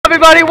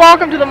everybody,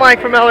 welcome to the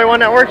Mike from LA1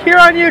 Network here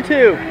on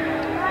YouTube.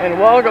 And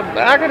welcome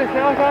back. It is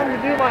now time to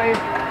do my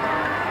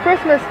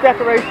Christmas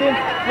decorations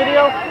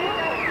video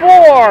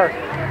for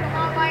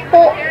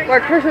my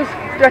Christmas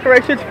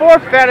decorations for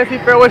Fantasy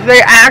Fair, which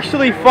they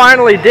actually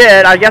finally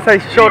did. I guess I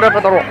showed up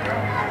at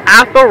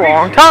the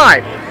wrong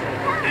time.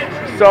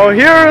 So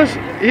here's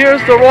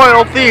the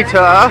Royal Theater.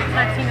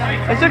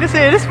 As you can see,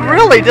 it is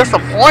really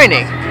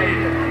disappointing.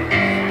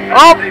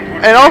 Oh,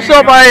 and also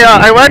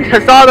I went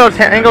and saw the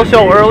Tango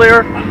show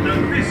earlier.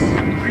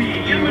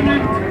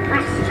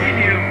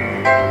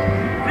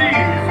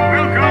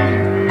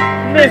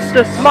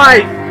 Mr.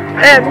 Smythe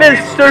and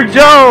Mr.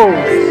 Jones.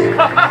 Can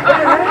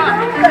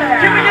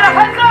we get a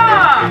huzzah?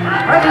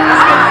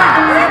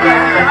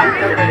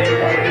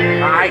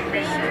 I'm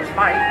Mr.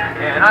 Smythe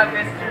and I'm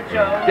Mr.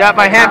 Jones. Yeah,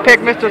 my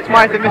hand-picked Mr.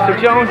 Smythe and Mr.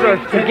 Jones are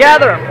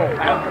together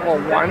for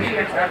one.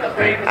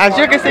 As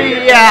you can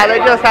see, yeah, they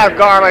just have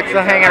garlics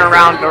hanging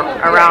around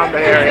the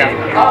area,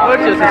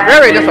 which is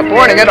very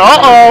disappointing. And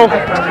whoa,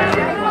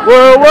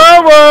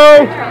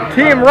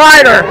 Team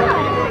Ryder.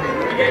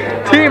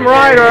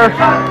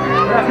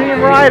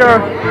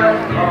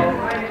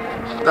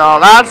 So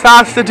that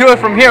has to do it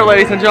from here,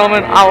 ladies and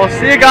gentlemen. I will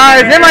see you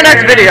guys in my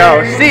next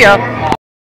video. See ya.